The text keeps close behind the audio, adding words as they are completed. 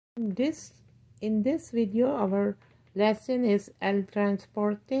This in this video our lesson is el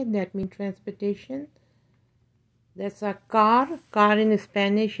transporte, that means transportation. That's a car. Car in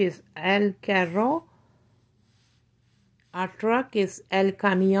Spanish is el carro. A truck is el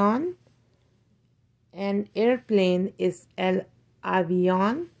camión. An airplane is el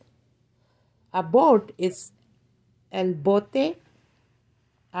avión. A boat is el bote.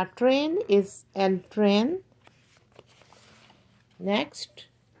 A train is el tren. Next,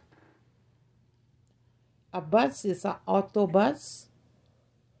 a bus is an autobus.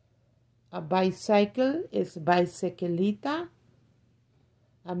 A bicycle is bicicleta.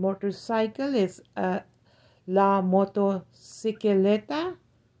 A motorcycle is la motocicleta.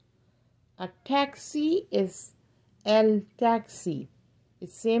 A taxi is el taxi.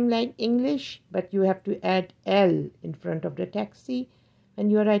 It's same like English, but you have to add L in front of the taxi when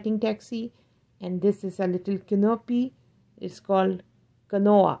you are writing taxi. And this is a little canopy. It's called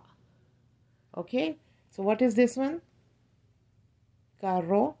canoa. Okay, so what is this one?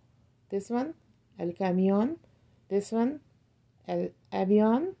 Carro. This one, el camión. This one, el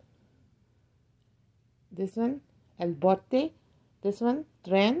avión. This one, el bote. This one,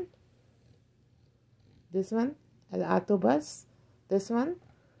 tren. This one, el autobus. This one,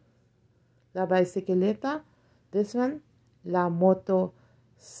 la bicicleta. This one, la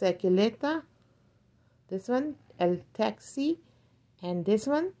motocicleta. This one, el taxi. And this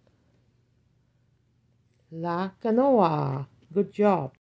one, la canoa. Good job.